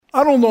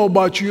I don't know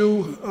about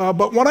you,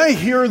 but when I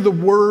hear the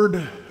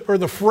word or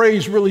the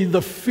phrase, really,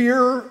 the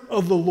fear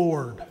of the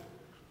Lord,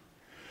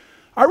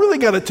 I really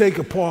got to take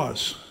a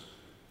pause.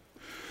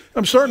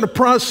 I'm starting to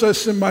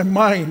process in my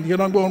mind.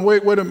 I'm going,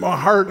 wait a minute, my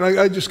heart. And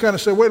I just kind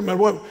of say, wait a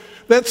minute,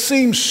 that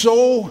seems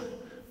so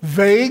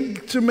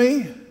vague to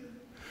me.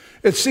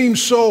 It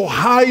seems so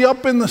high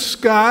up in the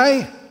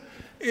sky.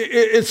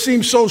 It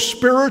seems so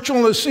spiritual,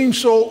 and it seems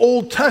so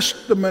Old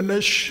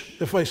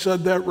Testament-ish, if I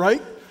said that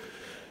right,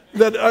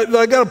 that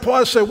I got to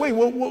pause and say, wait,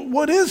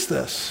 what is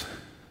this?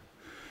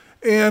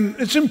 And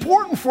it's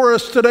important for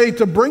us today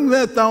to bring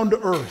that down to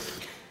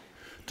earth,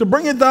 to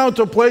bring it down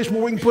to a place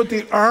where we can put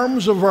the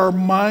arms of our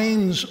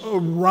minds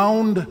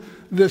around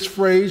this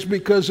phrase,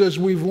 because as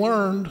we've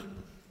learned,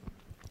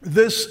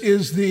 this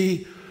is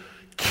the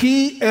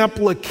key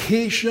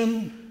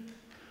application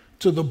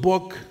to the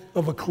book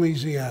of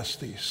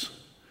Ecclesiastes.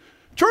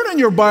 Turn in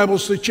your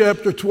Bibles to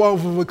chapter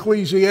 12 of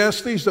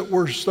Ecclesiastes that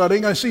we're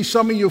studying. I see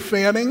some of you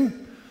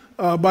fanning.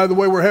 By the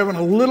way, we're having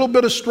a little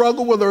bit of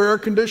struggle with our air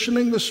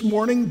conditioning this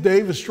morning.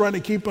 Dave is trying to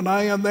keep an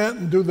eye on that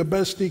and do the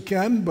best he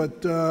can,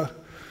 but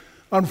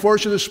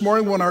unfortunately this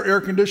morning when our air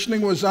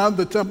conditioning was on,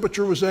 the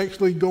temperature was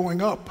actually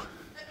going up,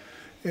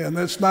 and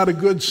that's not a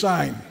good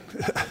sign.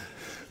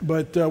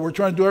 But we're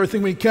trying to do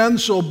everything we can,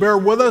 so bear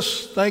with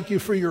us. Thank you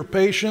for your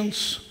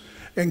patience,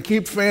 and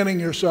keep fanning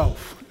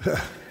yourself.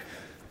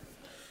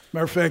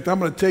 Matter of fact, I'm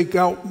going to take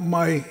out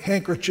my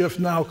handkerchief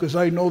now because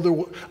I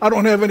know I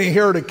don't have any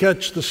hair to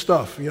catch the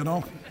stuff,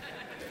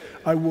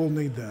 I will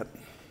need that.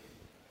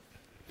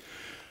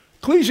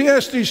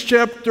 Ecclesiastes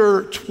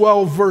chapter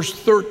 12, verse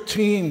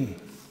 13.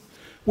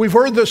 We've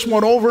heard this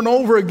one over and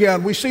over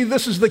again. We see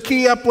this is the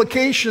key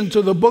application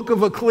to the book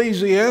of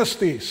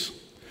Ecclesiastes.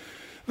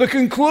 The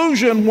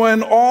conclusion,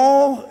 when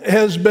all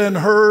has been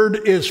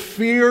heard, is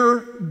fear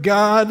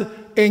God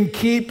and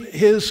keep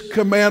his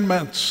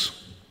commandments.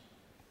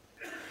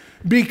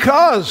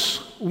 Because,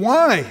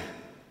 why?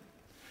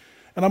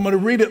 And I'm going to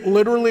read it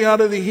literally out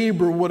of the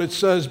Hebrew, what it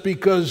says,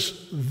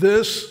 because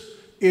this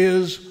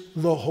is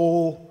the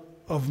whole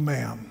of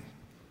man.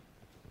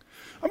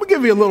 I'm going to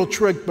give you a little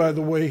trick, by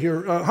the way,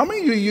 here. How many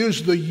of you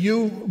use the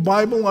U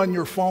Bible on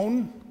your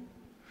phone?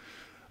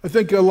 I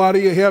think a lot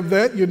of you have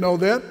that, you know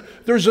that.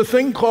 There's a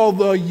thing called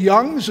the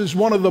Young's, is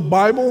one of the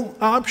Bible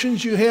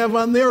options you have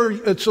on there.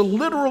 It's a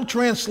literal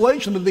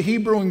translation of the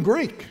Hebrew and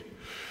Greek.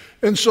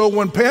 And so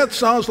when Pat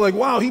sounds like,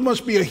 wow, he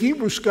must be a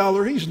Hebrew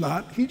scholar, he's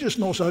not. He just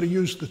knows how to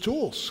use the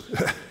tools.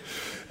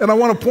 And I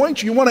want to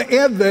point you want to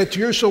add that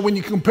here, so when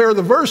you compare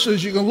the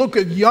verses, you can look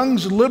at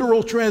Young's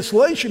literal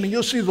translation, and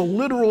you'll see the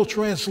literal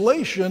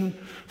translation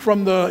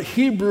from the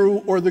Hebrew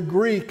or the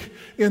Greek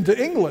into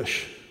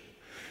English.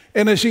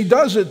 And as he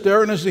does it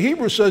there, and as the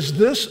Hebrew says,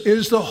 this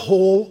is the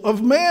whole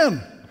of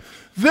man.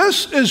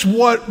 This is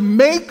what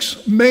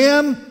makes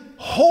man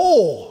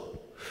whole.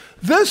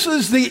 This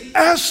is the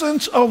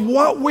essence of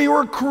what we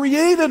were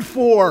created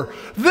for.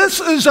 This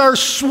is our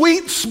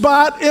sweet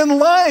spot in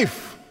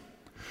life,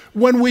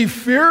 when we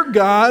fear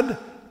God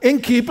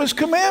and keep his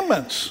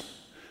commandments.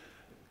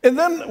 And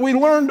then we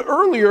learned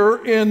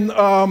earlier in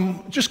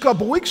just a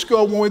couple weeks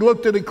ago when we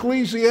looked at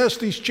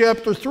Ecclesiastes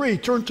chapter 3.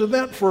 Turn to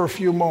that for a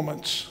few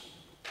moments.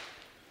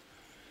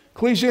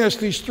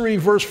 Ecclesiastes 3,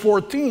 verse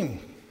 14.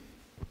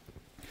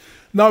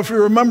 Now, if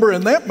you remember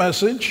in that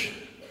message,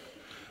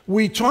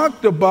 we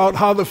talked about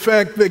how the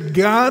fact that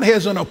God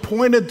has an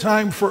appointed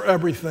time for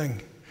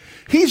everything.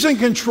 He's in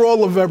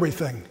control of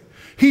everything.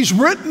 He's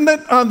written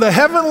it on the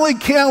heavenly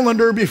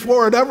calendar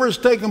before it ever has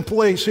taken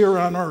place here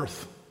on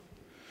earth.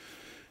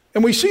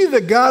 And we see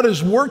that God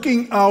is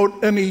working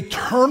out an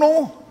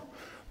eternal,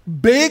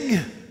 big,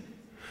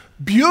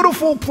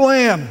 beautiful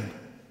plan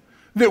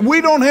that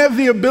we don't have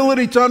the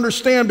ability to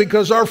understand,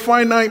 because our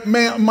finite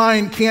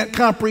mind can't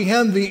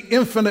comprehend the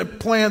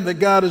infinite plan that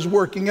God is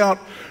working out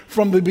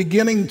from the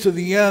beginning to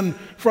the end,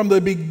 from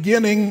the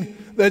beginning,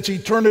 that's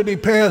eternity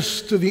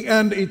past, to the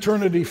end,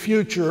 eternity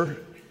future.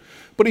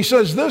 But he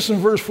says this in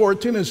verse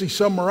 14 as he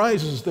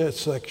summarizes that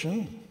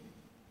section.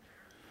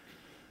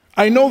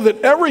 I know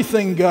that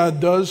everything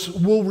God does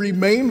will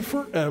remain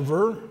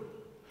forever.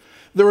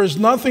 There is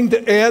nothing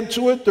to add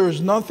to it. There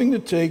is nothing to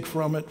take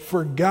from it.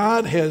 For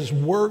God has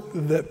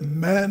worked that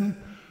men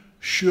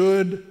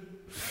should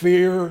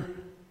fear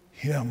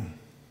him.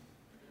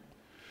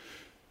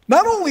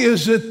 Not only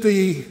is it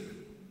the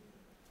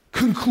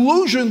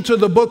conclusion to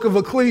the book of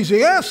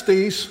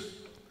Ecclesiastes,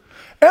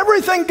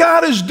 everything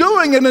God is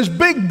doing in his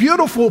big,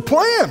 beautiful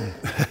plan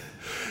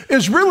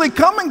is really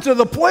coming to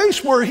the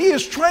place where he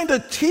is trying to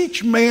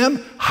teach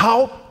man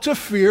how to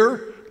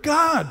fear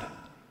God.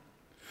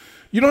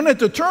 You don't have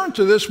to turn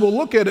to this. We'll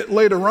look at it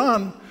later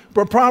on.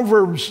 But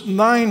Proverbs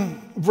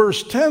 9,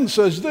 verse 10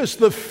 says this: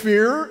 the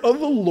fear of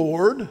the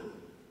Lord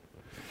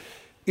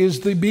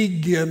is the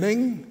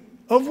beginning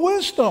of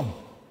wisdom.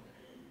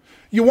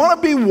 You want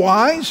to be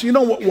wise? You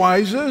know what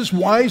wise is?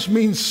 Wise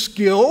means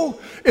skill.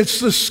 It's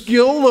the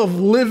skill of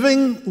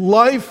living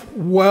life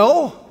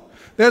well.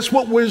 That's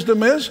what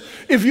wisdom is.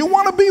 If you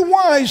want to be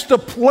wise, the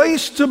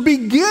place to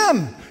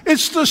begin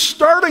It's the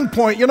starting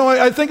point. You know,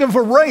 I think of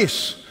a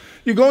race.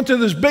 You go into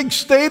this big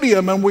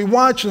stadium and we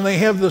watch, and they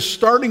have the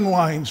starting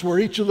lines where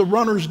each of the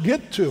runners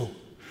get to.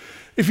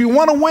 If you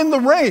want to win the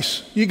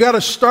race, you got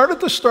to start at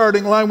the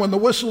starting line when the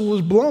whistle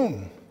is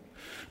blown.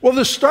 Well,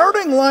 the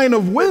starting line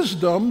of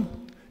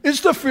wisdom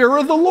is the fear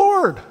of the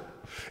Lord.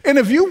 And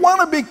if you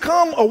want to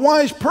become a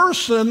wise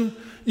person,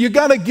 you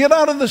got to get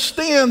out of the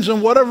stands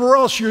and whatever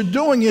else you're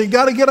doing, you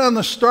got to get on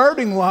the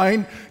starting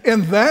line,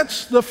 and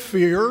that's the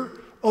fear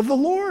of the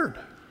Lord.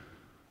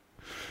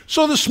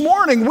 So this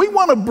morning, we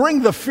want to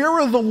bring the fear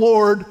of the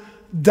Lord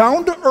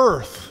down to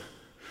earth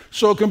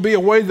so it can be a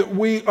way that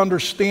we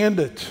understand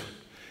it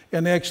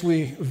and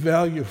actually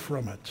value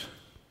from it.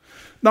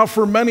 Now,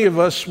 for many of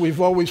us, we've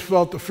always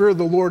felt the fear of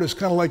the Lord is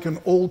kind of like an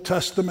Old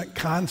Testament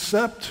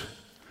concept.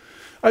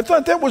 I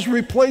thought that was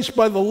replaced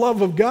by the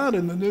love of God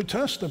in the New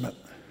Testament.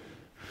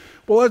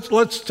 Well,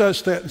 let's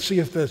test that and see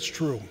if that's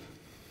true.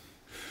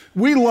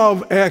 We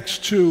love Acts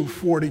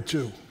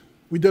 2:42.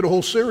 We did a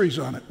whole series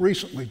on it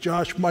recently,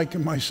 Josh, Mike,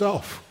 and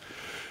myself.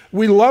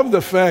 We love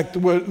the fact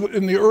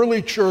in the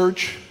early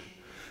church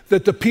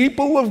that the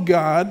people of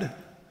God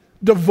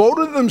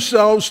devoted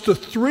themselves to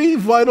three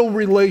vital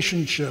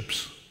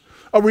relationships.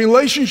 A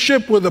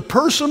relationship with the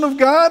person of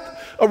God,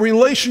 a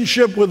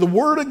relationship with the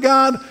Word of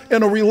God,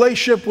 and a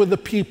relationship with the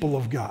people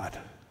of God.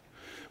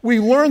 We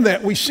learned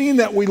that, we've seen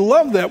that, we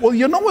love that. Well,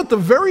 you know what the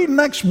very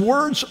next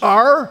words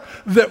are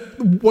that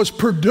was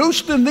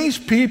produced in these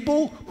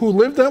people who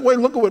lived that way?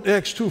 Look at what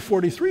Acts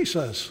 2:43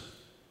 says.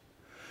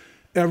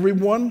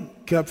 Everyone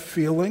kept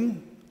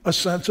feeling a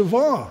sense of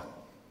awe.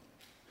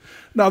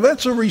 Now,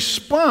 that's a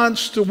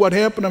response to what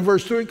happened in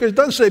verse 3, because it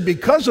doesn't say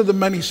because of the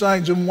many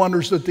signs and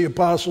wonders that the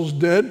apostles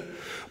did,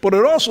 but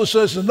it also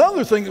says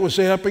another thing that was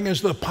happening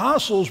is the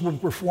apostles were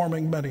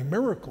performing many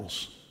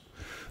miracles.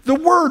 The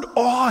word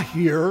awe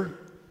here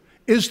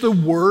is the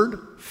word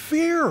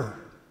fear.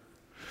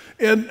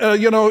 And,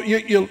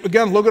 you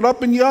again, look it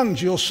up in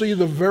Young's. You'll see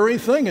the very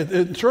thing. It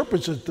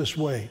interprets it this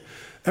way.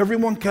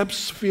 Everyone kept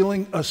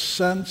feeling a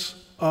sense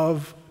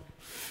of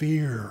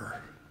fear.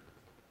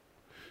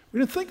 We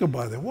didn't think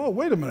about that. Whoa,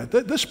 wait a minute.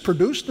 This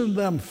produced in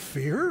them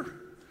fear?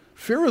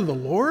 Fear of the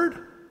Lord?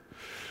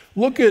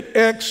 Look at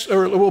Acts,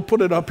 or we'll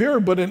put it up here,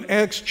 but in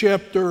Acts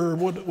chapter,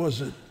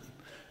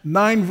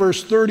 9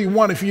 verse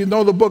 31. If you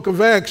know the book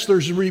of Acts,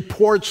 there's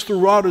reports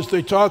throughout as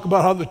they talk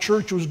about how the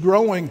church was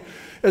growing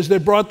as they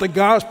brought the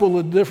gospel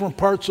to different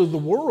parts of the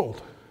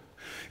world.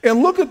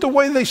 And look at the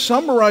way they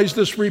summarize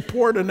this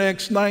report in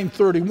Acts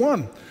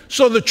 9:31.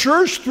 So the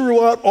church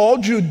throughout all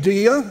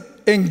Judea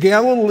and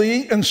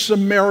Galilee and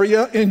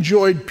Samaria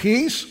enjoyed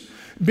peace,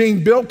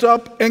 being built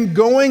up and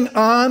going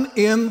on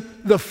in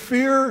the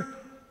fear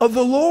of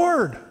the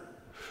Lord.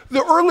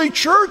 The early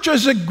church,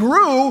 as it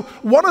grew,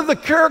 one of the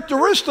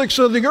characteristics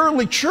of the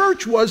early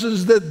church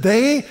is that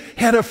they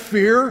had a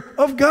fear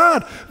of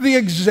God. The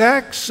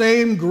exact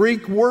same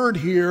Greek word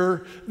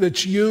here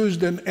that's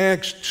used in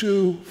Acts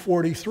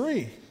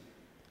 2:43.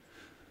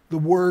 The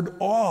word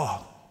awe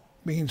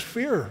means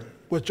fear,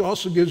 which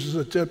also gives us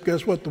a tip.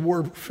 Guess what? The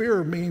word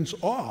fear means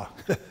awe.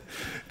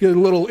 Get a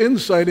little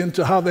insight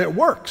into how that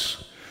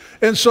works.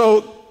 And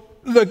so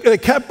they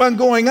kept on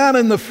going on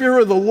in the fear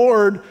of the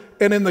Lord,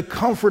 and in the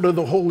comfort of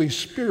the Holy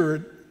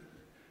Spirit,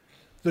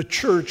 the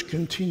church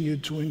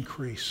continued to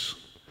increase.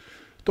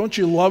 Don't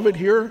you love it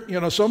here?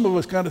 You know, some of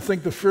us kind of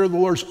think the fear of the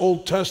Lord is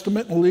Old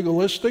Testament and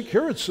legalistic.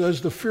 Here it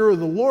says the fear of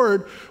the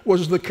Lord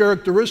was the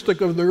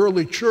characteristic of the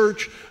early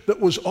church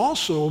that was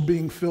also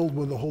being filled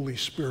with the Holy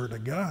Spirit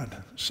of God,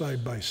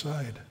 side by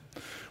side.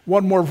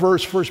 One more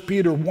verse, 1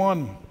 Peter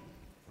 1,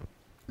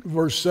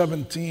 verse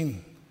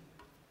 17.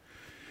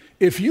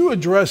 If you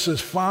address as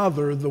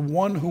Father the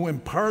one who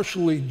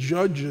impartially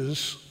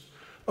judges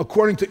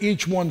according to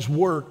each one's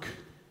work,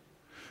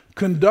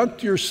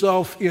 conduct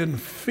yourself in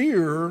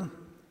fear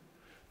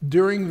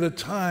during the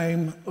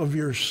time of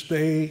your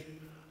stay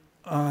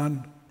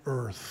on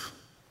earth.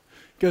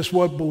 Guess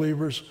what,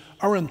 believers?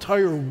 Our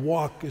entire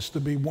walk is to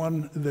be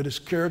one that is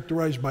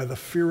characterized by the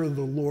fear of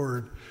the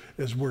Lord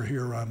as we're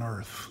here on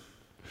earth.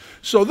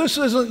 So this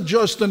isn't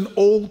just an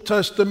Old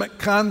Testament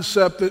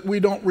concept that we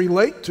don't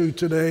relate to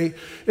today.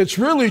 It's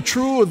really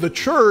true of the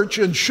church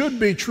and should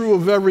be true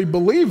of every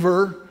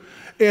believer.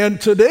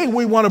 And today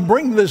we want to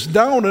bring this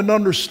down and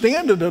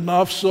understand it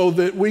enough so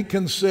that we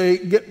can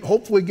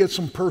hopefully get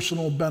some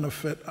personal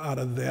benefit out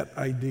of that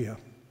idea.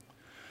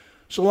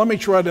 So let me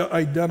try to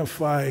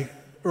identify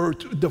or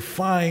to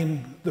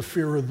define the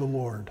fear of the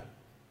Lord.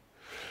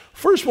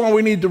 First of all,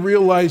 we need to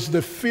realize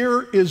that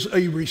fear is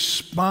a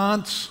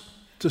response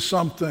to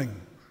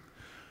something.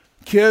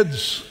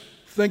 Kids,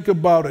 think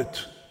about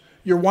it.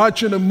 You're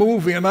watching a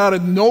movie and out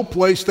of no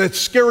place that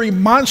scary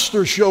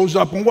monster shows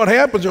up, and what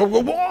happens? You go,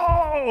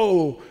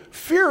 whoa!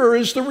 Fear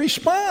is the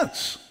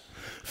response.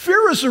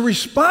 Fear is a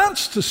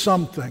response to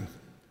something.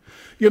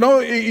 You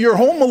know, you're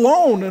home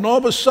alone and all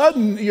of a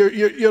sudden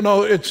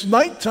it's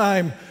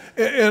nighttime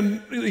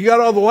and you got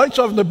all the lights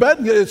off in the bed,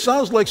 and it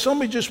sounds like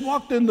somebody just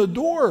walked in the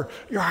door.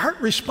 Your heart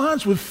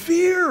responds with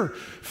fear.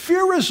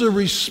 Fear is a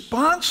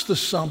response to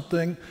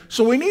something.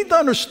 So we need to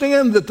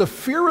understand that the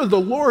fear of the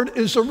Lord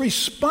is a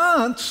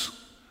response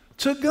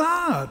to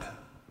God.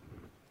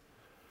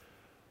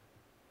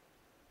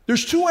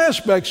 There's two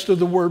aspects to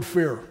the word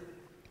fear.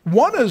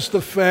 One is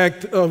the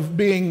fact of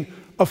being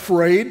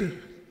afraid,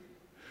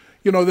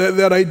 you know,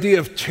 that idea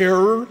of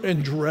terror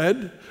and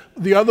dread.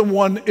 The other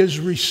one is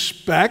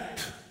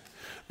respect.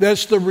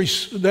 That's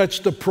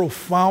the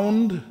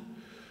profound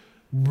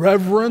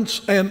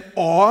reverence and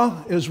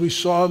awe, as we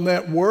saw in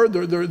that word.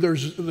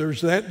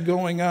 There's that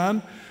going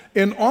on.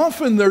 And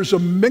often there's a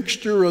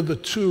mixture of the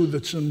two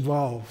that's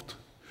involved.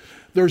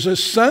 There's a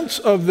sense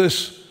of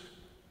this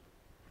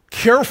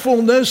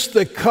carefulness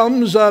that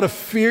comes out of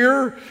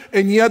fear,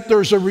 and yet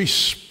there's a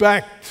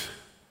respect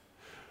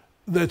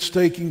that's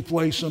taking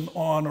place in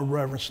awe and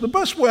reverence. The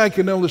best way I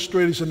can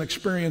illustrate is an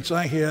experience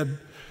I had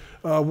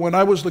when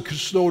I was the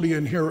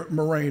custodian here at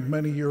Moraine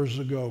many years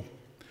ago.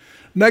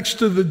 Next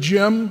to the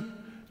gym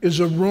is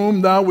a room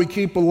now we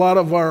keep a lot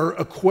of our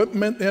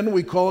equipment in.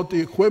 We call it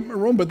the equipment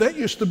room, but that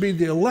used to be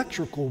the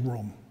electrical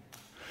room.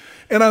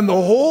 And on the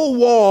whole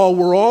wall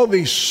were all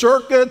these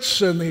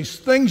circuits and these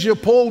things you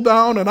pull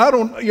down. And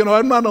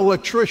I'm not an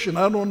electrician.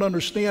 I don't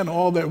understand how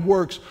all that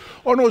works.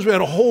 All I know is we had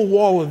a whole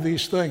wall of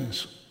these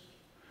things.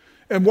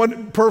 And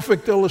one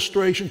perfect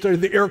illustration today,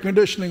 the air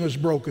conditioning was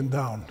broken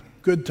down.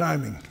 Good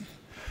timing.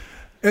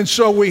 And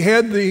so we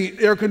had the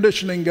air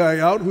conditioning guy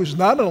out, who's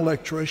not an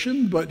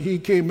electrician, but he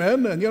came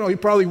in and, he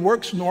probably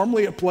works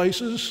normally at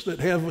places that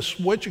have a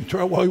switching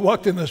terminal. Well, he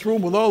walked in this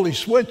room with all these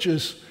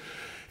switches,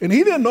 and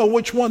he didn't know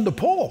which one to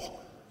pull.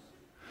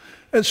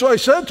 And so I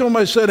said to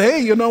him,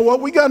 hey, you know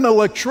what? We got an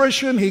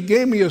electrician. He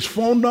gave me his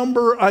phone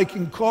number. I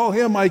can call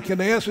him. I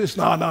can ask this.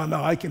 No,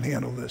 I can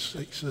handle this.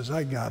 He says,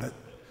 I got it.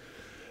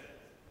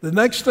 The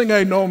next thing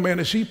I know, man,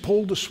 is he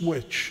pulled a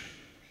switch.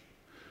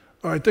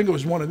 I think it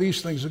was one of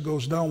these things that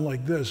goes down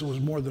like this. It was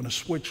more than a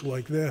switch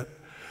like that.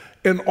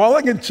 And all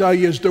I can tell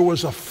you is there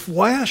was a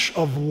flash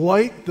of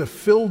light that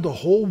filled the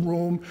whole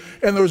room,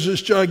 and there was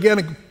this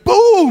gigantic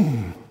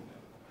boom.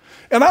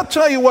 And I'll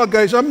tell you what,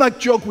 guys, I'm not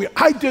joking.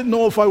 I didn't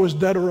know if I was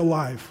dead or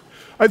alive.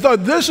 I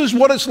thought, this is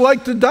what it's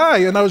like to die.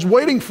 And I was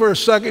waiting for a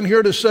second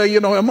here to say,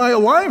 am I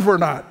alive or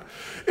not?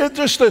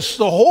 The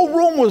whole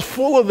room was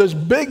full of this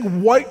big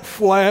white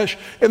flash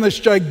and this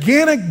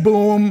gigantic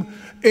boom.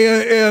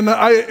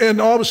 And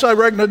all of a sudden I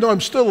recognized, no,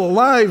 I'm still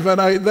alive.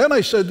 And then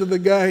I said to the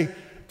guy,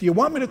 do you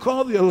want me to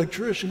call the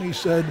electrician? He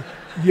said,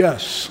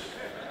 yes.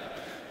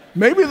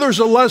 Maybe there's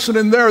a lesson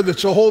in there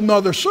that's a whole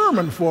nother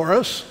sermon for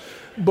us.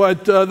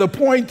 But the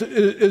point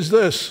is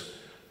this: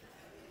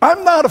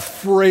 I'm not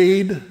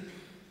afraid,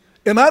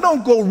 and I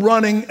don't go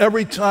running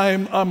every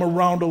time I'm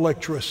around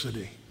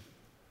electricity.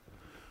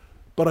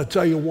 But I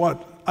tell you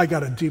what, I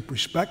got a deep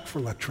respect for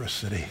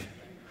electricity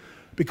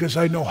because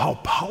I know how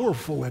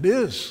powerful it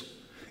is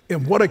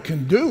and what it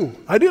can do.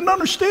 I didn't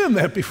understand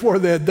that before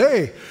that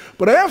day,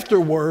 but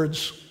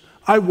afterwards,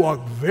 I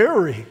walk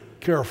very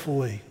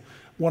carefully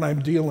when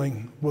I'm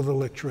dealing with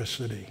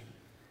electricity.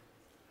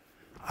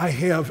 I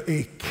have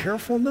a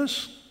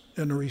carefulness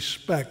and a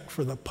respect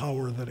for the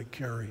power that it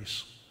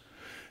carries.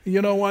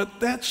 You know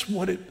what? That's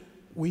what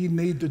we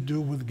need to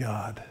do with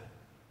God.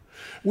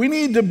 We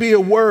need to be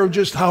aware of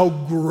just how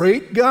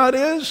great God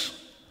is,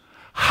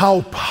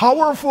 how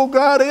powerful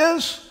God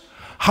is,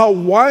 how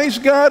wise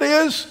God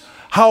is,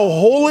 how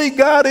holy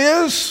God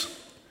is,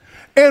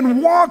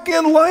 and walk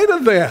in light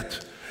of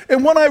that.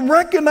 And when I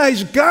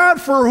recognize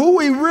God for who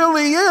He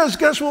really is,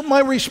 guess what my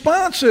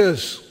response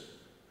is?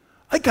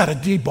 I got a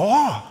deep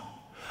awe.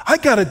 I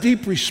got a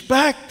deep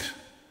respect.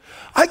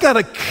 I got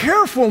a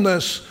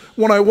carefulness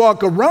when I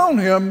walk around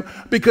Him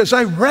because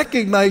I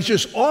recognize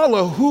just all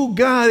of who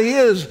God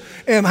is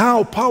and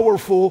how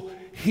powerful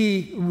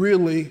He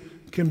really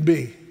can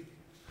be.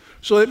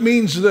 So it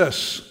means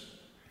this,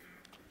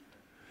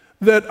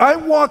 that I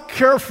walk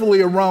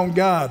carefully around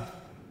God.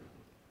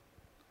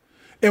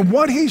 And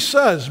what He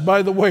says,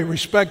 by the way,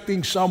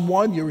 respecting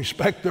someone, you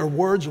respect their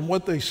words and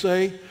what they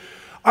say.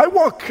 I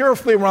walk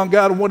carefully around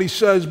God and what He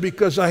says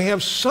because I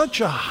have such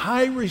a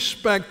high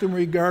respect and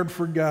regard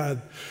for God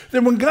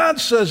that when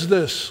God says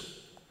this,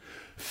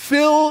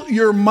 fill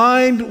your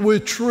mind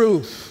with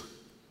truth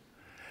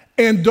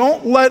and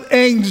don't let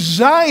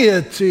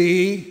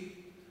anxiety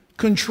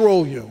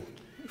control you.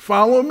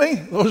 Follow me?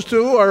 Those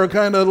two are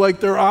kind of like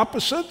they're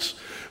opposites.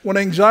 When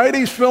anxiety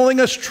is filling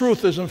us,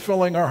 truth isn't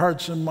filling our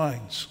hearts and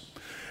minds.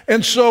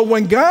 And so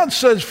when God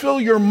says,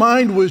 fill your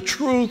mind with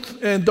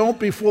truth and don't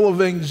be full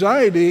of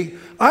anxiety,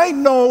 I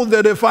know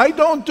that if I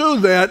don't do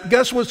that,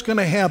 guess what's going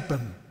to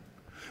happen?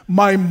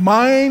 My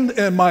mind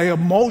and my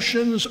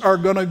emotions are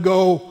going to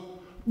go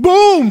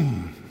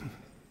boom.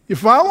 You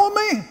follow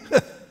me?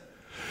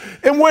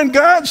 And when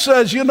God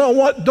says, you know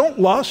what, don't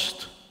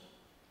lust,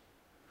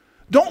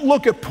 don't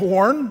look at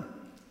porn,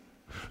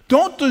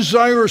 don't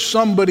desire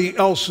somebody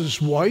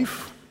else's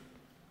wife.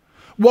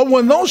 Well,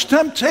 when those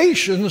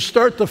temptations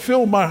start to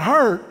fill my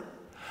heart,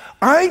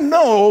 I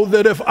know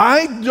that if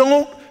I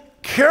don't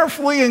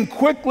carefully and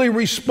quickly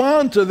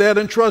respond to that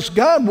and trust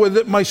God with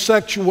it, my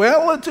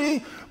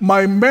sexuality,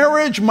 my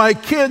marriage, my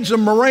kids,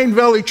 and Moraine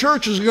Valley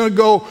Church is going to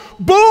go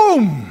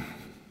boom.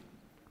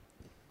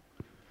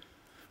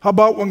 How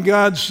about when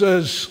God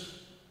says,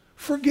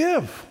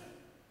 forgive?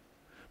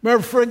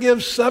 Remember,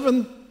 forgive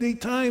 70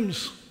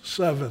 times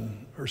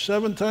 7 or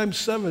 7 times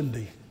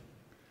 70.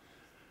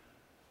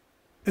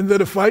 And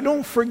that if I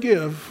don't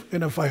forgive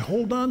and if I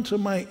hold on to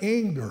my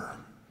anger,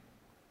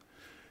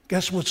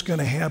 guess what's going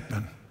to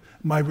happen?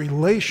 My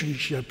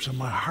relationships and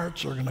my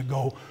hearts are going to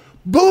go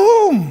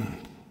boom.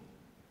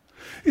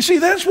 You see,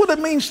 that's what it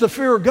means to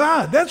fear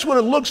God. That's what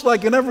it looks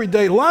like in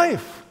everyday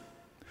life.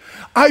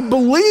 I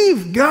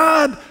believe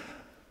God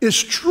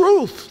is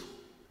truth,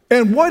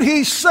 and what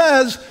he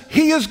says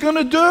he is going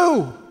to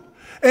do.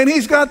 And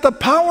he's got the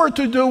power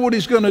to do what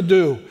he's going to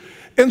do.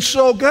 And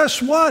so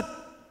guess what?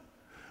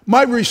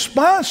 My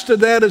response to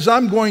that is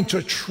I'm going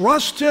to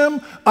trust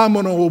him. I'm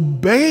going to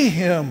obey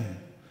him.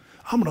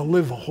 I'm going to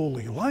live a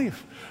holy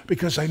life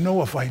because I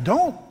know if I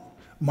don't,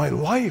 my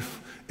life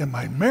and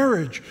my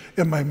marriage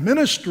and my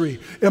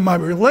ministry and my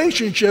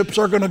relationships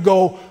are going to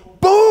go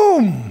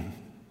boom.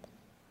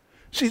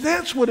 See,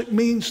 that's what it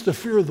means to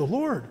fear the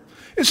Lord.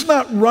 It's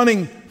not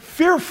running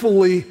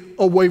fearfully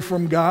away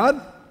from God.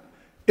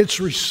 It's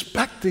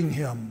respecting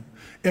him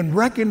and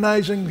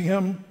recognizing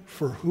him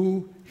for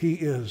who he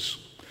is.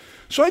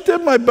 So I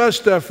did my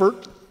best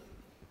effort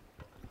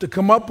to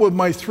come up with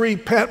my 3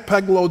 Pat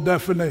Peglow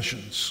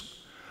definitions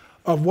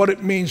of what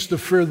it means to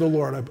fear the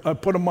Lord. I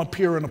put them up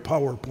here in a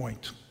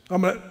PowerPoint.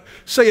 I'm going to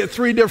say it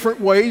 3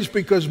 different ways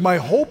because my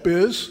hope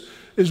is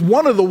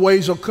one of the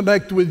ways I'll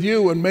connect with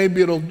you and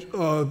maybe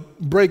it'll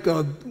break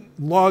a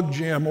log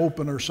jam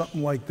open or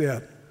something like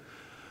that.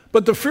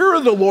 But the fear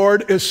of the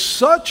Lord is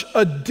such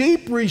a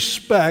deep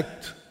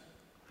respect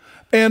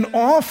and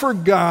awe for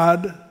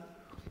God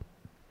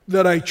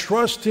that I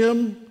trust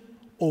him,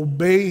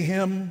 obey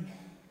him,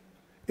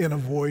 and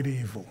avoid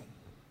evil.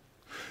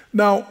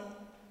 Now,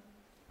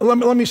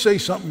 let me say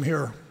something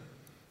here.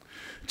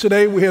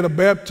 Today we had a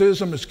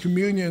baptism, it's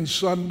Communion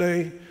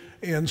Sunday,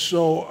 and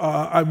so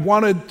I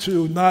wanted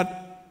to not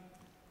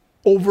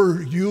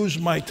overuse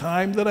my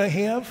time that I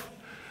have.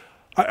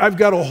 I've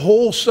got a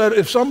whole set.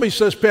 If somebody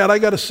says, Pat, I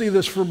got to see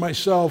this for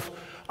myself,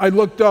 I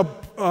looked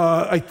up,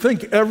 I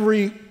think,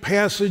 every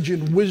passage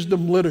in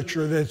wisdom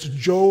literature. That's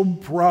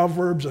Job,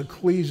 Proverbs,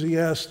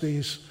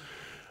 Ecclesiastes,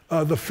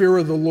 the fear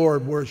of the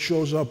Lord, where it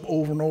shows up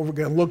over and over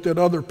again. Looked at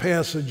other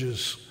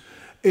passages.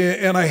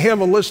 And I have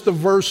a list of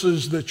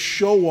verses that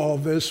show all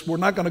this. We're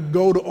not going to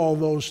go to all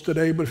those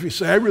today, but if you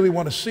say, I really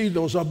want to see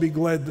those, I'll be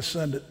glad to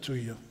send it to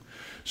you.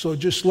 So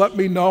just let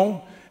me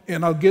know,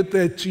 and I'll get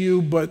that to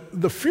you.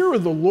 But the fear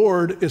of the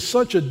Lord is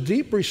such a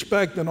deep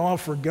respect and awe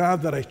for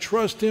God that I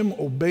trust him,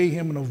 obey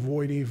him, and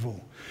avoid evil.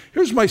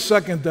 Here's my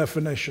second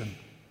definition.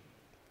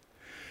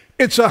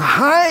 It's a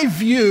high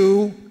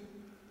view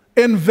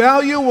and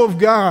value of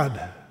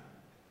God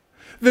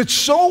that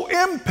so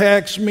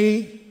impacts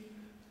me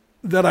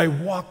that I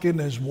walk in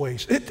his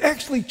ways. It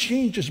actually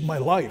changes my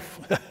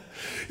life.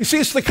 You see,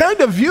 it's the kind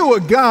of view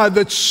of God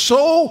that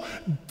so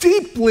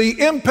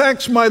deeply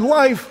impacts my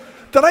life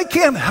that I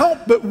can't help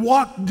but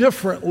walk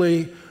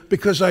differently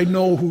because I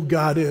know who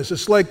God is.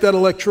 It's like that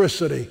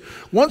electricity.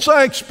 Once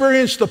I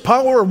experience the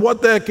power of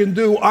what that can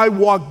do, I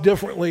walk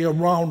differently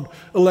around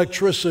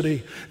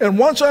electricity. And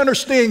once I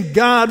understand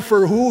God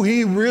for who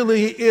he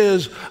really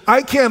is,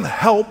 I can't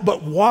help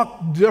but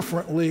walk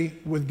differently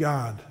with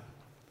God.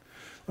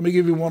 Let me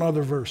give you one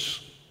other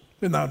verse.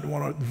 Not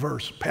one other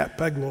verse, Pat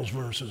Peglow's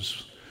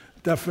verses.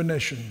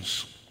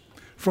 Definitions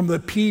from the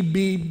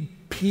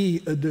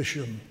PBP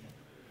edition.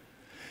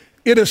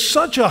 It is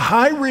such a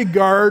high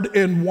regard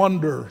and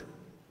wonder.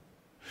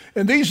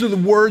 And these are the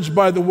words,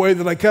 by the way,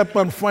 that I kept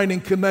on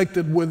finding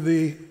connected with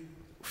the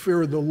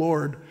fear of the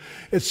Lord.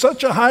 It's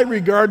such a high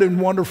regard and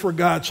wonder for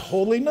God's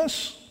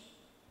holiness,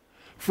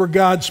 for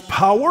God's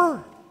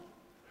power,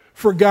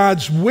 for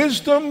God's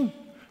wisdom,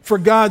 for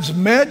God's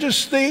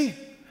majesty,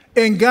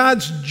 and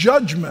God's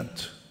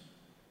judgment,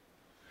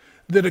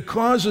 that it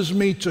causes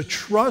me to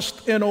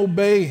trust and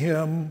obey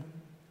him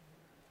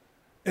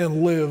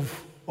and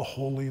live a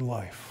holy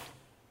life.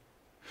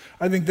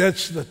 I think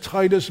that's the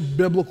tightest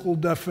biblical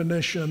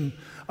definition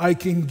I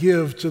can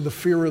give to the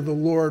fear of the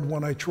Lord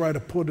when I try to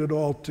put it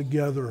all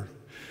together.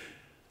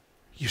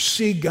 You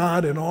see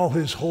God in all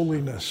his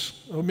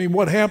holiness. I mean,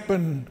 what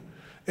happened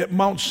at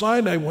Mount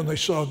Sinai when they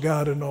saw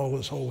God in all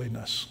his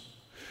holiness?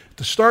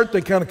 To start,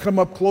 they kind of come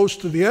up close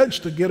to the edge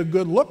to get a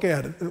good look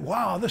at it.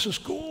 Wow, this is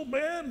cool,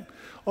 man.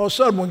 All of a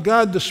sudden, when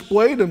God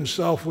displayed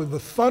himself with the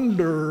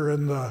thunder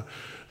and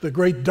the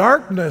great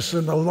darkness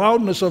and the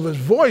loudness of his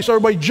voice,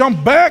 everybody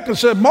jumped back and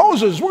said,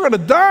 Moses, we're going to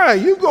die.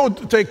 You go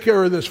take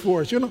care of this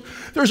for us. You know,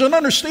 there's an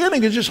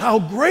understanding of just how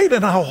great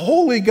and how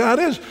holy God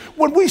is.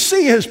 When we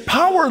see his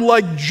power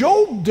like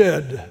Job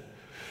did,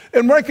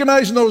 and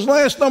recognizing those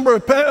last number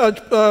of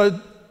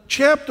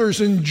chapters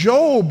in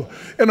Job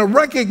and a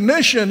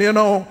recognition,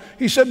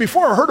 he said,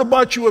 before I heard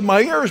about you with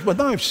my ears, but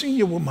now I've seen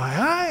you with my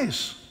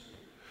eyes.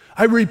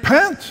 I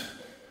repent.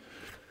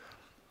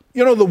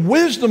 The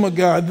wisdom of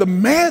God, the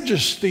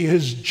majesty,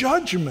 his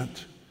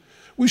judgment.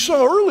 We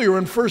saw earlier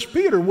in 1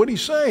 Peter, what did he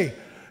say?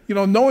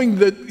 Knowing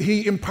that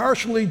he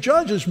impartially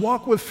judges,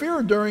 walk with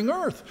fear during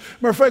earth.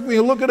 Matter of fact, when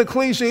you look at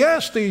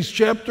Ecclesiastes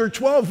chapter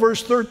 12,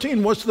 verse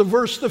 13, what's the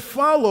verse that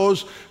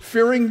follows?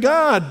 Fearing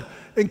God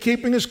and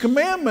keeping his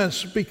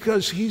commandments,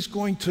 because he's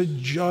going to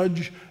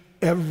judge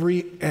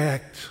every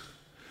act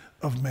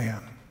of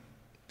man.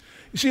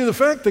 You see, the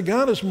fact that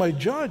God is my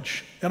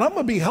judge and I'm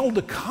going to be held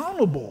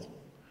accountable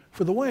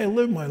for the way I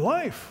live my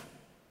life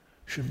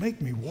should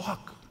make me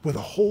walk with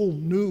a whole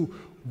new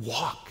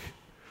walk,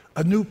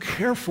 a new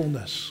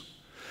carefulness.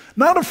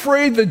 Not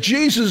afraid that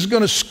Jesus is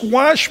going to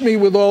squash me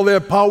with all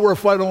that power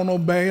if I don't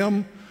obey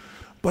him,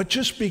 but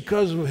just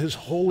because of his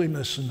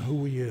holiness and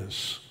who he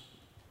is.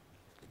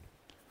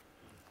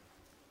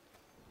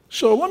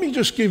 So let me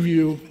just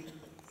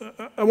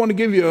I want to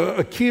give you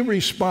a key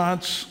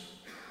response.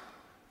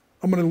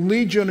 I'm going to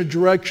lead you in a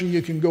direction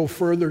you can go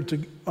further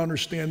to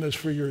understand this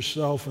for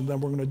yourself, and then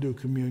we're going to do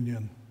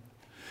communion.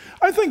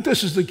 I think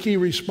this is the key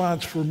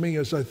response for me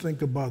as I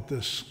think about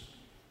this.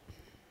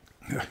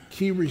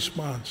 Key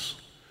response.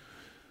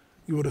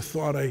 You would have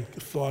thought I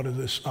thought of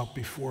this out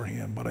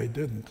beforehand, but I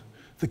didn't.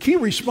 The key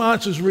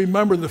response is,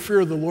 remember, the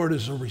fear of the Lord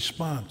is a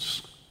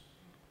response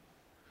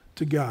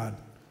to God.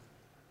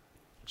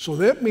 So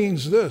that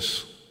means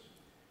this: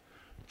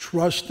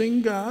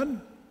 trusting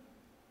God,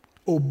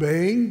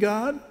 obeying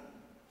God,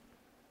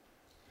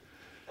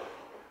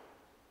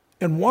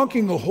 and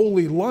walking a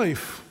holy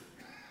life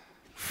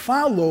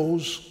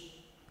follows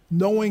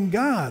knowing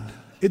God.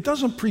 It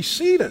doesn't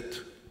precede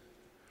it.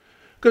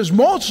 Because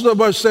most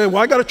of us say,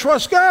 well, I got to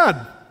trust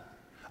God.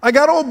 I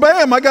got to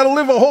obey him. I got to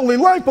live a holy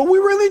life. But we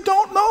really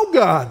don't know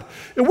God.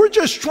 And we're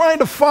just trying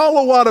to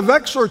follow out of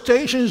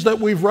exhortations that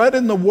we've read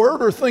in the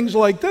Word or things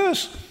like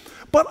this.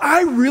 But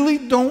I really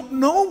don't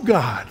know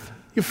God.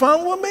 You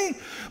following me?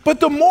 But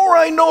the more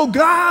I know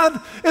God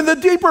and the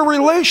deeper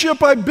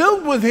relationship I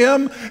build with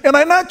him, and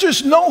I not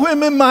just know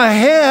him in my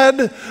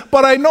head,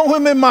 but I know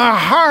him in my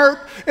heart,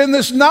 and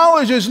this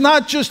knowledge is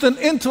not just an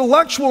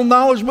intellectual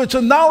knowledge, but it's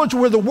a knowledge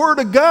where the Word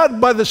of God,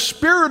 by the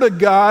Spirit of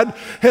God,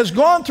 has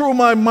gone through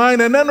my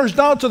mind and enters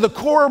down to the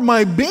core of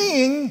my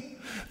being,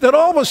 that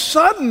all of a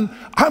sudden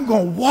I'm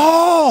going,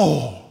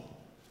 whoa,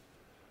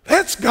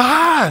 that's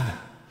God.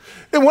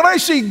 And when I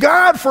see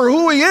God for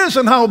who he is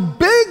and how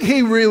big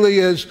he really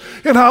is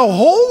and how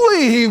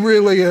holy he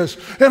really is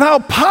and how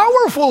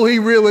powerful he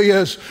really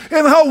is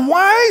and how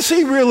wise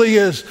he really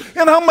is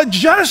and how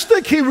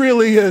majestic he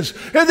really is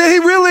and that he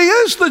really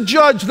is the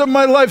judge that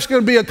my life's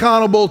going to be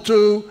accountable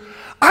to,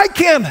 I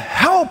can't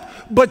help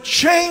but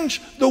change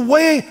the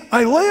way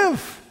I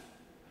live.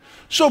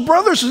 So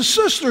brothers and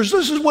sisters,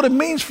 this is what it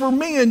means for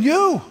me and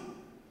you.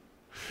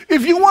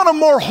 If you want a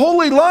more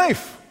holy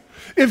life,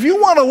 if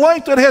you want a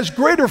life that has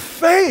greater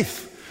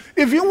faith,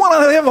 if you want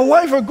to have a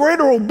life of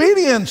greater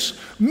obedience,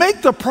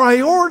 make the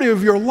priority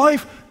of your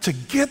life to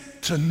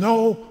get to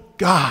know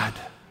God.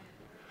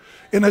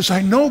 And as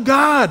I know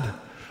God,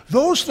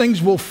 those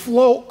things will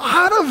flow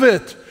out of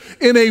it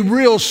in a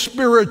real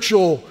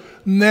spiritual,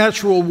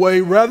 natural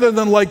way, rather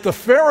than like the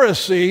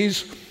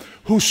Pharisees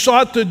who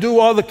sought to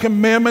do all the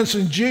commandments.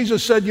 And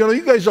Jesus said,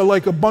 you guys are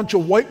like a bunch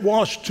of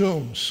whitewashed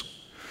tombs.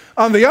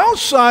 On the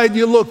outside,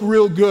 you look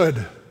real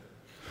good.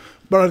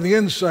 But on the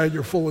inside,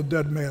 you're full of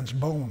dead man's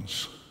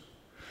bones.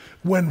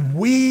 When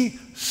we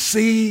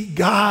see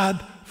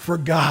God for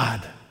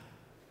God,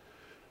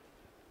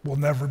 we'll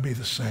never be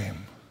the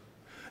same,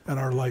 and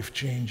our life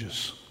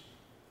changes.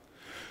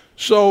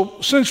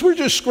 So, since we're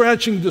just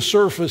scratching the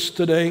surface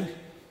today,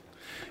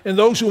 and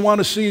those who want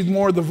to see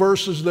more of the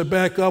verses that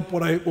back up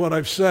what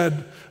I've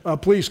said,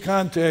 please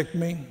contact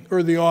me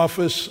or the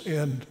office,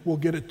 and we'll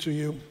get it to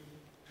you.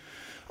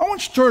 I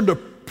want you to turn to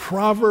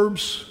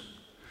Proverbs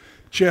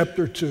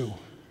chapter 2.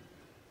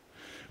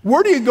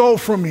 Where do you go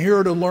from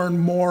here to learn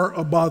more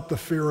about the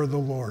fear of the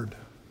Lord?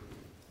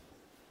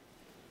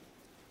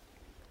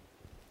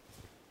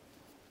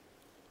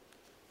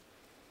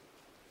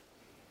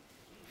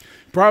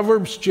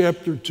 Proverbs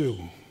chapter 2.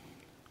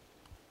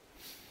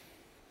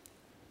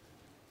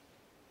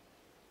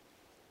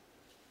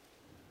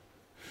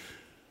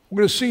 We're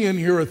going to see in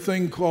here a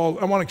thing called,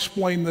 I want to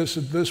explain this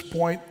at this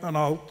point, and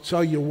I'll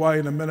tell you why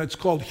in a minute. It's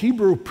called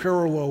Hebrew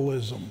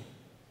parallelism.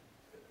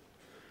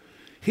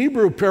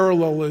 Hebrew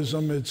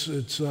parallelism,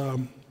 it's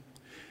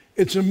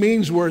a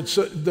means where it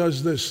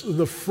does this.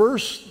 The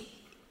first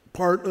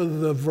part of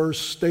the verse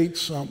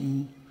states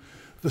something.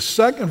 The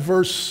second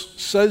verse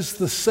says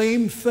the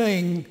same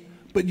thing,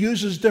 but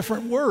uses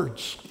different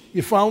words.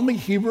 You follow me?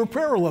 Hebrew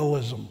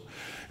parallelism.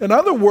 In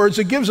other words,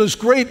 it gives us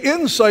great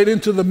insight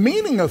into the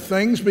meaning of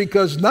things,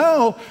 because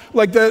now,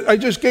 like that, I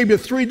just gave you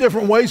 3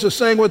 different ways of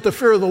saying what the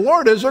fear of the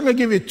Lord is. I'm going to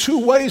give you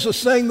 2 ways of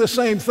saying the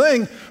same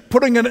thing,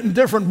 putting it in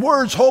different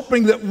words,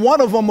 hoping that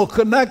one of them will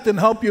connect and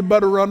help you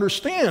better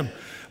understand.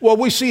 Well,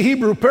 we see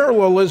Hebrew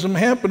parallelism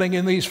happening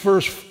in this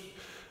first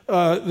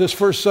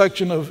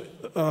section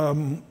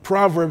of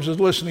Proverbs.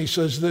 Listen, he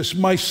says this,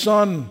 my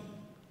son,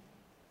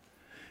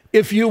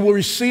 if you will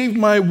receive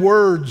my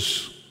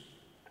words,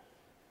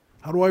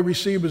 how do I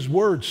receive his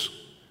words?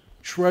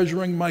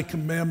 Treasuring my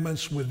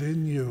commandments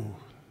within you.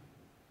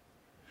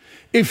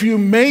 If you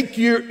make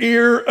your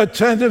ear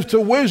attentive to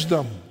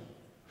wisdom.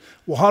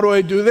 Well, how do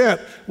I do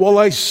that? Well,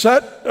 I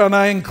set and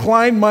I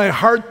incline my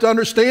heart to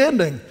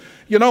understanding.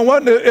 You know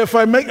what? If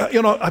I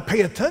I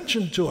pay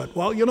attention to it.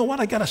 Well, you know what?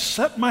 I got to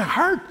set my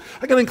heart.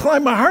 I got to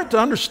incline my heart to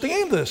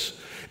understand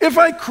this. If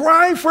I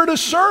cry for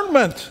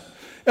discernment.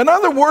 In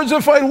other words,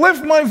 if I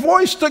lift my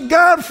voice to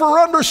God for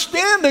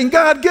understanding,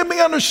 God, give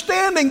me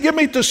understanding, give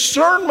me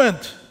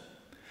discernment.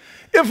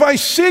 If I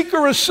seek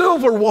her as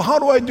silver, well, how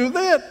do I do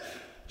that?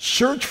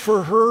 Search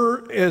for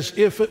her as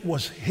if it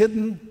was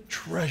hidden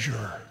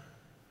treasure.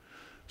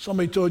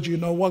 Somebody told you,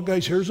 you know what,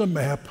 guys, here's a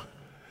map,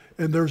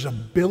 and there's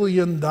 $1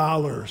 billion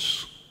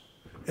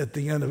at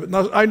the end of it.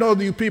 Now, I know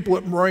you people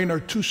at Moraine are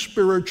too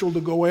spiritual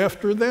to go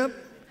after that,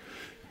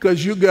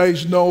 because you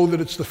guys know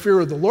that it's the fear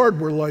of the Lord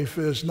where life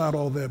is, not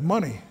all that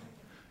money.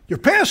 Your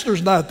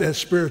pastor's not that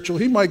spiritual.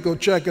 He might go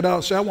check it out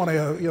and say, I want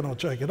to,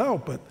 check it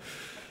out. But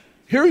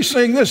here he's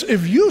saying this,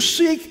 if you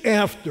seek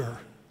after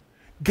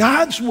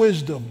God's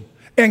wisdom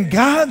and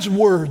God's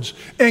words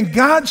and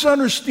God's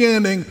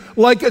understanding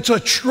like it's a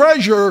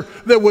treasure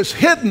that was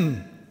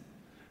hidden,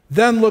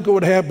 then look at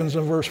what happens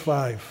in verse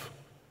 5.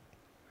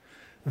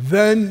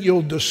 Then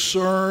you'll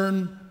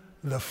discern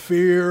the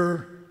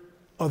fear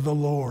of the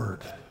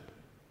Lord.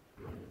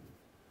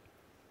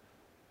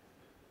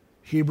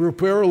 Hebrew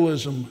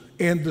parallelism,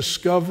 and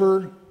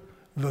discover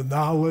the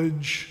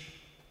knowledge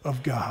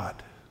of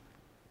God.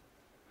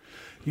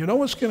 You know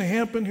what's going to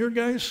happen here,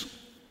 guys?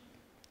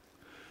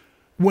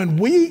 When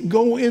we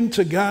go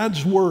into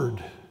God's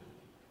Word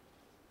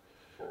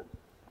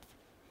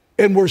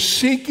and we're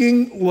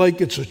seeking like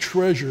it's a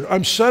treasure,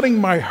 I'm setting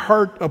my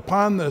heart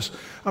upon this.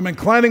 I'm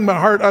inclining my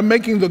heart. I'm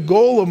making the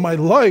goal of my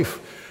life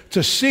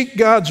to seek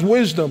God's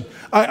wisdom.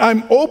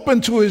 I'm open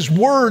to His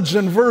words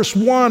in verse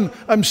 1.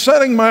 I'm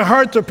setting my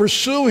heart to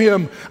pursue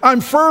Him.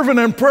 I'm fervent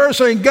in prayer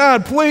saying,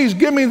 God, please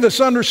give me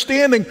this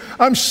understanding.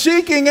 I'm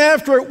seeking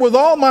after it with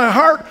all my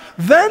heart.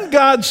 Then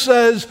God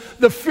says,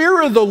 the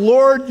fear of the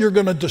Lord, you're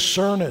going to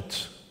discern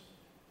it.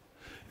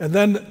 And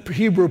then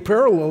Hebrew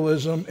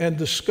parallelism, and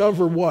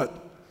discover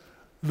what?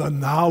 The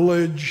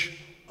knowledge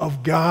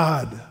of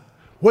God.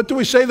 What do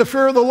we say the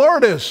fear of the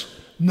Lord is?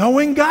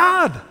 Knowing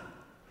God.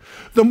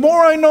 The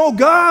more I know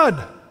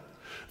God,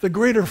 the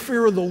greater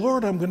fear of the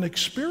Lord I'm going to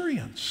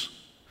experience.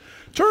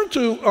 Turn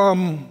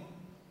to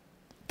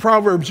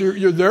Proverbs.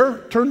 You're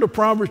there? Turn to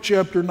Proverbs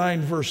chapter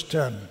 9, verse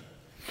 10.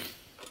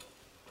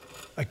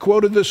 I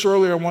quoted this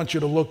earlier. I want you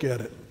to look at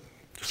it.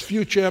 It's a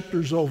few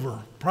chapters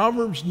over.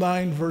 Proverbs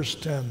 9, verse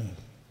 10.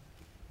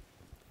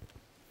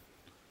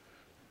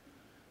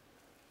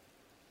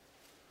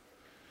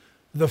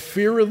 The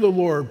fear of the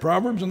Lord.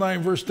 Proverbs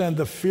 9, verse 10.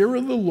 The fear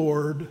of the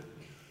Lord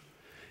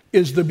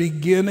is the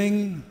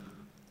beginning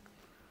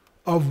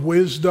of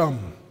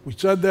wisdom. We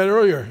said that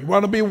earlier. You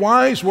want to be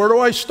wise? Where do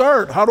I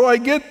start? How do I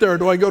get there?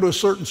 Do I go to a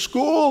certain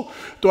school?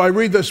 Do I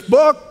read this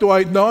book?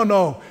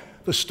 No.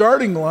 The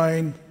starting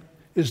line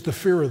is the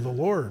fear of the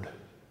Lord.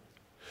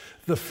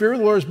 The fear of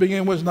the Lord is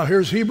beginning with wisdom. Now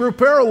here's Hebrew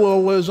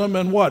parallelism,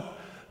 and what?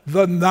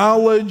 The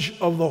knowledge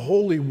of the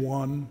Holy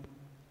One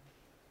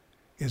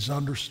is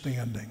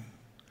understanding.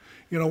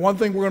 You know, one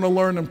thing we're going to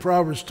learn in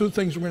Proverbs, two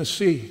things we're going to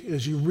see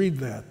as you read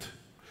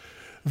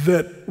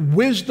that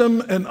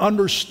wisdom and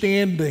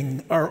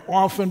understanding are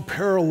often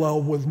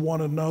parallel with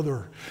one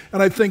another.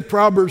 And I think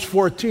Proverbs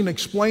 14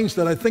 explains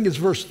that. I think it's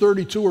verse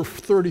 32 or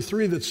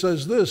 33 that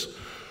says this: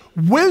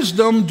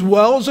 wisdom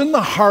dwells in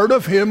the heart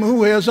of him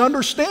who has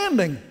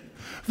understanding.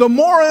 The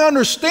more I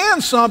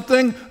understand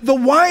something, the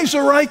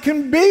wiser I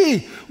can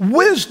be.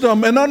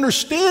 Wisdom and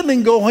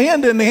understanding go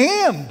hand in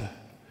hand.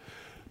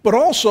 But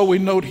also we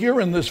note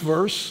here in this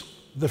verse,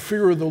 the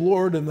fear of the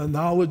Lord and the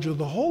knowledge of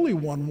the Holy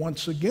One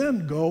once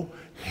again go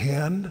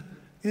hand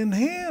in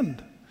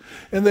hand.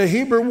 And the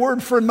Hebrew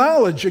word for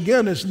knowledge,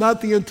 again, is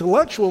not the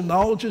intellectual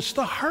knowledge, it's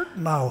the heart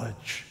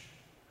knowledge.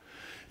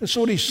 And so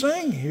what he's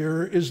saying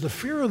here is the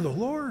fear of the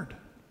Lord.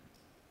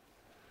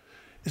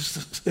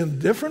 It's, in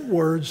different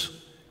words,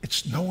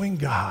 it's knowing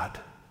God.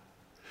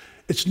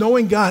 It's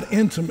knowing God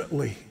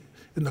intimately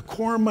in the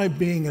core of my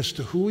being as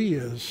to who He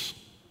is,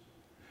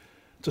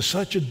 to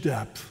such a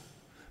depth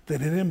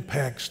that it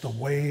impacts the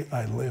way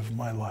I live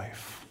my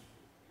life.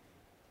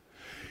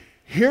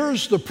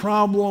 Here's the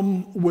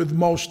problem with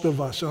most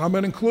of us, and I'm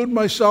going to include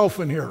myself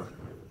in here.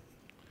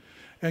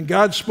 And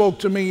God spoke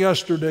to me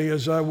yesterday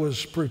as I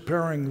was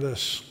preparing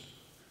this.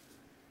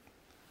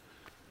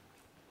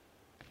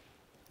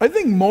 I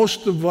think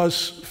most of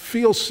us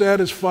feel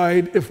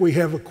satisfied if we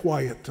have a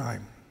quiet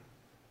time.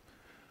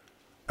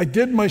 I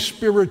did my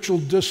spiritual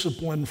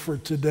discipline for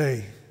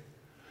today.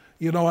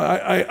 You know,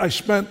 I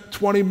spent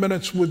 20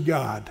 minutes with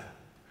God,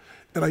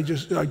 and I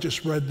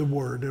just read the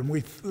Word, and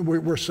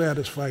we're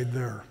satisfied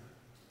there.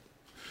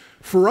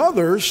 For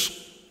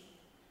others,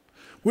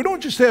 we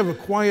don't just have a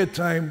quiet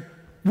time,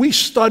 we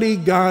study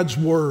God's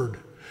Word,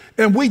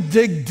 and we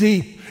dig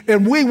deep,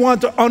 and we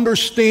want to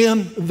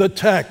understand the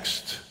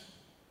text.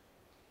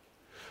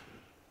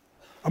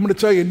 I'm going to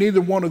tell you,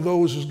 neither one of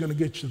those is going to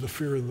get you the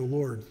fear of the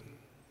Lord.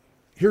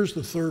 Here's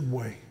the third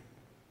way.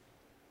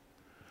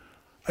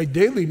 I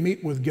daily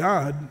meet with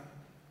God,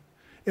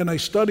 and I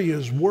study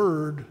His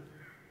Word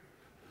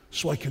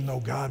so I can know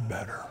God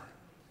better.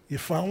 You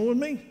following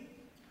me?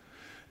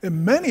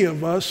 And many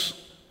of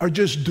us are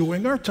just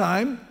doing our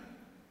time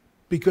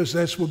because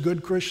that's what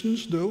good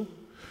Christians do.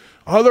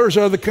 Others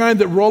are the kind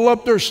that roll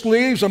up their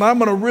sleeves, and I'm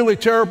going to really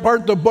tear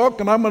apart the book,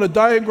 and I'm going to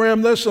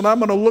diagram this, and I'm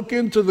going to look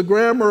into the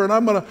grammar, and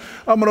I'm going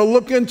to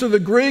look into the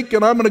Greek,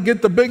 and I'm going to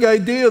get the big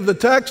idea of the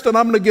text, and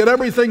I'm going to get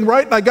everything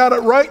right, and I got it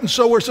right, and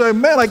so we're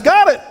saying, man, I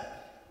got it.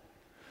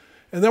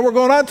 And then we're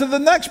going on to the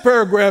next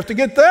paragraph to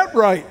get that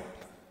right.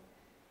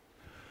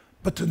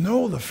 But to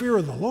know the fear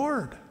of the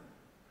Lord,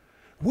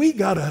 we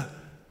got to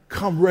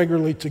come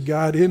regularly to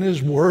God in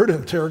His Word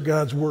and tear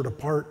God's Word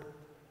apart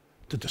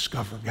to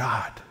discover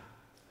God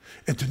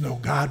and to know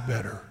God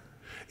better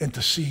and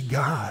to see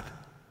God.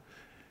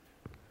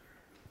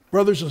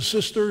 Brothers and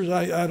sisters,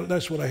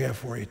 that's what I have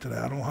for you today.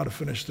 I don't know how to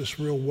finish this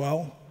real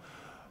well,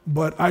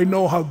 but I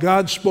know how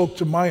God spoke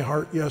to my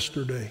heart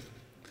yesterday.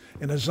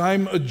 And as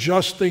I'm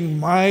adjusting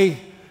my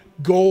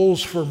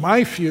goals for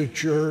my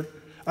future,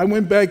 I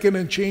went back in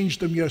and changed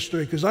them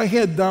yesterday because I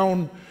had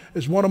down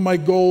as one of my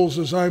goals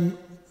as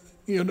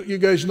you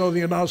guys know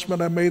the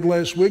announcement I made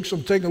last week, so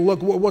I'm taking a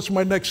look, what's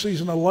my next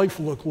season of life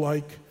look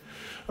like?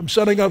 I'm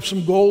setting up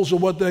some goals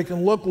of what they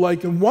can look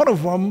like, and one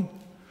of them,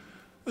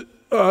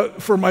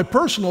 for my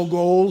personal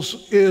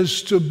goals,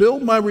 is to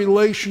build my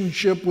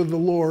relationship with the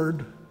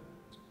Lord,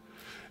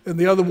 and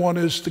the other one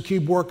is to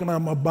keep working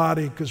on my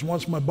body, because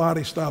once my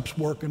body stops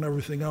working,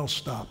 everything else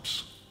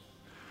stops.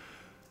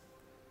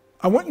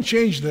 I went and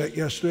changed that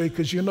yesterday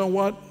because you know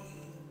what?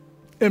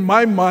 In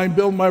my mind,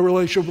 build my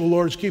relationship with the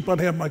Lord is keep on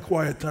having my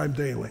quiet time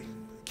daily.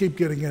 Keep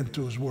getting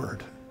into His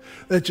Word.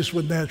 That's just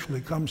what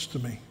naturally comes to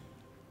me.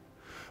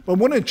 But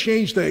when I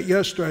changed that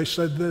yesterday, I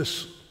said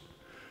this.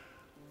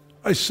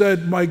 I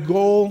said, my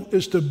goal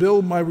is to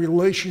build my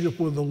relationship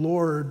with the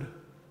Lord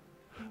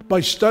by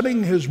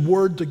studying His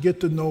Word to get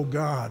to know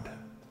God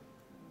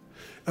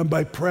and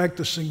by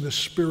practicing the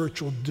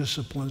spiritual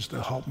disciplines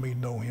to help me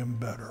know Him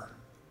better.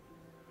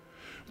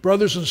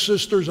 Brothers and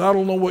sisters, I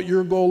don't know what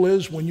your goal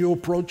is when you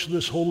approach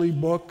this holy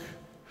book,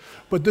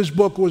 but this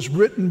book was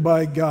written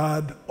by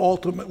God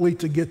ultimately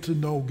to get to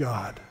know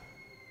God.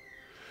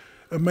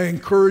 I may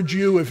encourage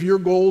you, if your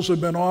goals have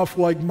been off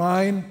like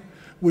mine,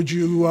 would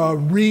you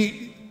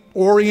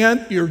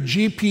reorient your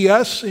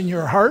GPS in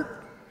your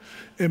heart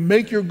and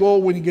make your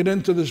goal when you get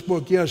into this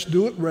book, yes,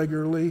 do it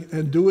regularly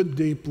and do it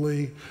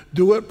deeply,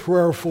 do it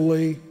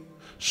prayerfully,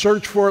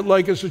 search for it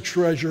like it's a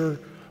treasure,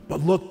 but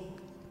look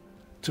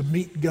to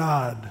meet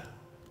God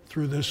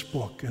through this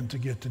book and to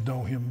get to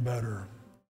know Him better.